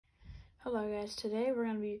Hello guys, today we're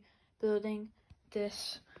going to be building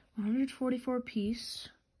this 144 piece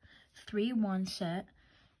 3-1 set.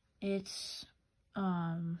 It's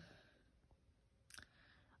a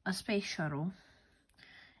space shuttle,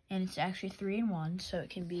 and it's actually 3-in-1, so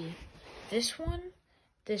it can be this one,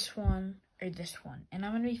 or this one. And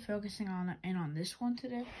I'm going to be focusing on this one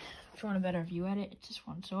today. If you want a better view at it, it's this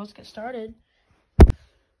one. So let's get started.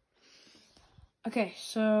 Okay,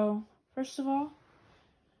 so first of all,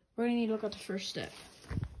 we're going to need to look at the first step.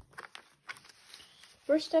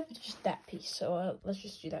 First step is just that piece, so let's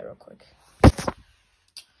just do that real quick.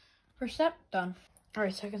 First step, done. All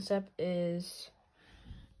right, second step is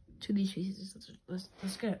to these pieces.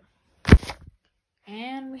 Let's get it.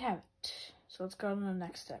 And we have it. So let's go on to the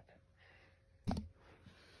next step.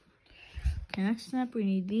 Okay, next step, we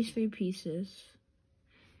need these 3 pieces,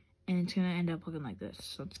 and it's going to end up looking like this.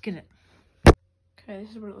 So let's get it. Okay,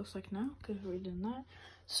 this is what it looks like now, because we've done that.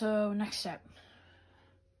 So next step.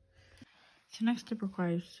 So next step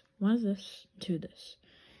requires 1 of this, 2 of this.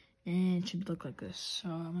 And it should look like this. So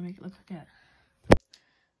I'm gonna make it look like that.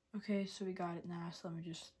 Okay, so we got it now, so let me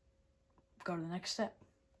just go to the next step.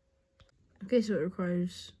 Okay, so it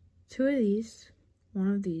requires 2 of these, 1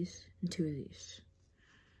 of these, and 2 of these.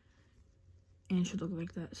 And it should look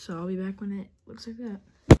like that. So I'll be back when it looks like that.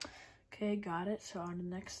 Okay, got it. So on to the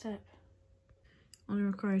next step. Only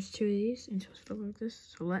requires 2 of these, and it's supposed to look like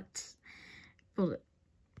this. So let's build it.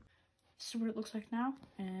 This is what it looks like now,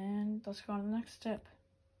 and let's go on to the next step.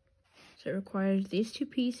 So it requires these 2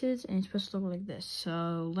 pieces, and it's supposed to look like this.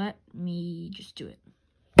 So let me just do it.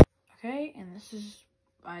 Okay, and this is,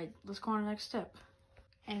 let's go on to the next step.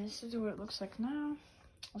 And this is what it looks like now.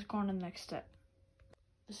 Let's go on to the next step.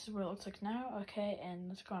 This is what it looks like now, okay, and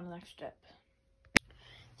let's go on to the next step.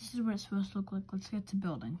 This is what it's supposed to look like. Let's get to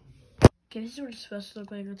building. Okay, this is what it's supposed to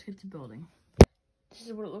look like. Let's get to building. This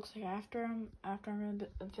is what it looks like after I'm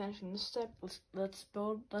finishing this step. Let's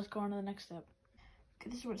build. Let's go on to the next step. Okay,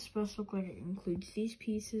 this is what it's supposed to look like. It includes these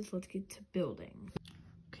pieces. Let's get to building.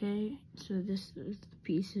 Okay, so this is the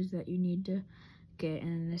pieces that you need to get,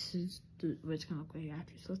 and this is what it's gonna look like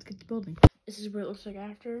after. So let's get to building. This is what it looks like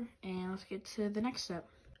after, and let's get to the next step.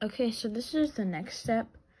 Okay, so this is the next step.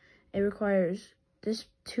 It requires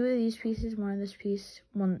 2 of these pieces, 1 of this piece,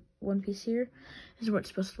 one piece here. This is what it's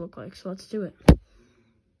supposed to look like. So let's do it.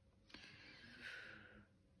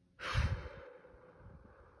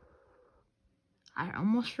 I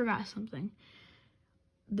almost forgot something.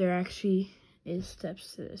 There actually is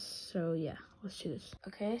steps to this. So yeah, let's do this.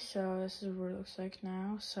 Okay, so this is what it looks like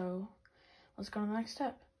now. So let's go on to the next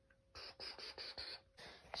step.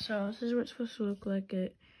 So this is what it's supposed to look like.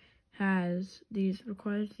 It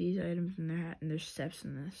requires these items in there, and there's steps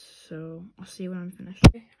in this. So I'll see you when I'm finished.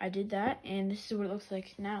 Okay, I did that, and this is what it looks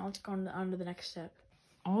like now. Let's go on to the next step.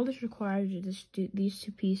 All this requires is just these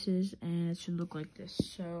 2 pieces, and it should look like this.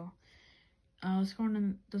 So let's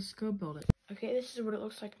go build it. Okay, this is what it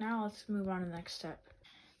looks like now. Let's move on to the next step.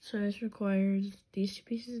 So this requires these 2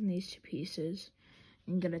 pieces and these 2 pieces.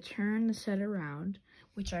 You gotta turn the set around,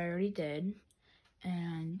 which I already did,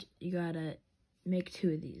 and you gotta make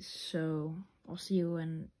 2 of these. So I'll see you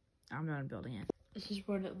when I'm done building it. This is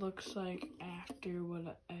what it looks like after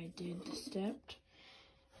what I did the step.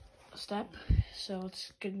 So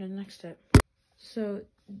let's get into the next step. So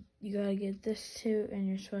you gotta get this 2, and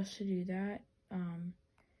you're supposed to do that.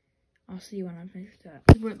 I'll see you when I'm finished with that.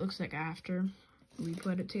 This is what it looks like after we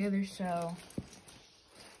put it together. So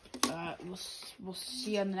we'll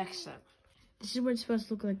see you on the next step. This is what it's supposed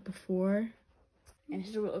to look like before, and this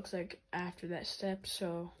is what it looks like after that step.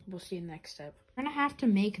 So we'll see you in the next step. We're gonna have to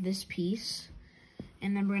make this piece,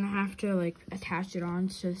 and then we're gonna have to attach it on.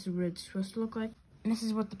 So this is what it's supposed to look like, and this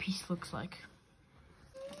is what the piece looks like.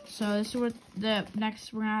 So this is what we're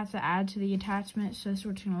gonna have to add to the attachment. So this is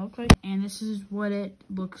what it's gonna look like, and this is what it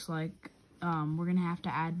looks like. We're gonna have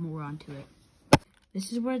to add more onto it.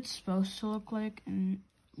 This is what it's supposed to look like, and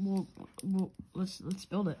let's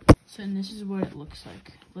build it. So and this is what it looks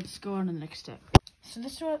like. Let's go on to the next step. So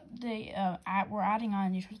this is what we're adding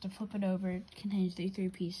on. You're supposed to flip it over. It contains the 3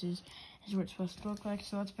 pieces. This is what it's supposed to look like.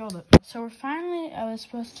 So let's build it. So we're finally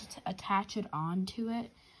supposed to attach it onto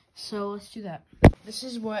it. So let's do that. This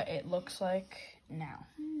is what it looks like now.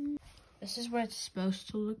 This is what it's supposed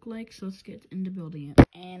to look like. So let's get into building it.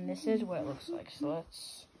 And this is what it looks like. So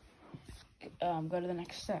let's go to the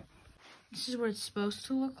next step. This is what it's supposed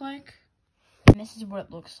to look like. And this is what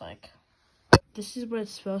it looks like. This is what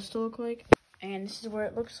it's supposed to look like. And this is what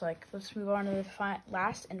it looks like. Let's move on to the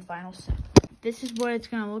last and final step. This is what it's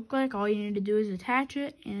going to look like. All you need to do is attach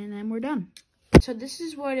it, and then we're done. So this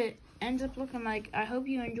is what it ends up looking like. I hope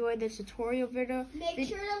you enjoyed this tutorial video. Make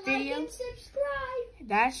sure to like and subscribe.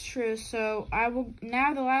 That's true. So I will,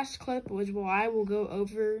 now the last clip was where I will go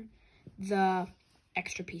over the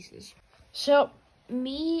extra pieces. So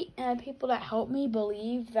me and people that help me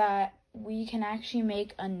believe that we can actually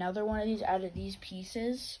make another one of these out of these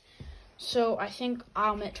pieces. So I think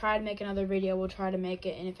I'll try to make another video. We'll try to make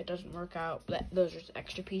it, and if it doesn't work out, those are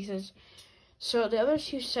extra pieces. So the other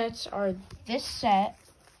two sets are this set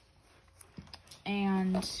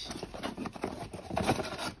and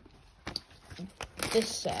this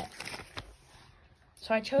set.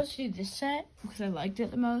 So I chose to do this set because I liked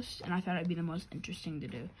it the most, and I thought it'd be the most interesting to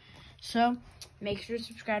do. So make sure to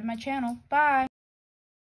subscribe to my channel. Bye!